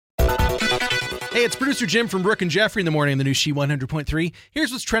Hey, it's producer Jim from Brooke and Jeffrey in the morning on the new She 100.3. Here's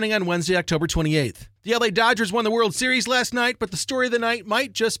what's trending on Wednesday, October 28th. The LA Dodgers won the World Series last night, but the story of the night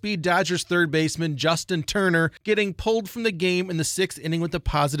might just be Dodgers third baseman Justin Turner getting pulled from the game in the sixth inning with a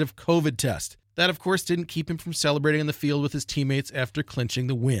positive COVID test. That, of course, didn't keep him from celebrating on the field with his teammates after clinching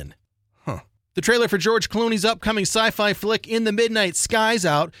the win. The trailer for George Clooney's upcoming sci-fi flick In the Midnight Sky's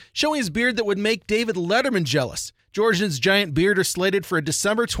out, showing his beard that would make David Letterman jealous. George and his giant beard are slated for a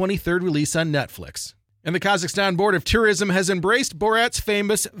December 23rd release on Netflix. And the Kazakhstan Board of Tourism has embraced Borat's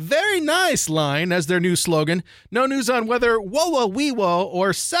famous "very nice" line as their new slogan. No news on whether "whoa wee whoa"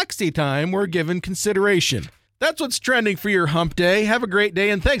 or "sexy time" were given consideration. That's what's trending for your hump day. Have a great day,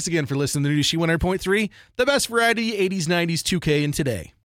 and thanks again for listening to She 100.3, the best variety 80s, 90s, 2K, and today.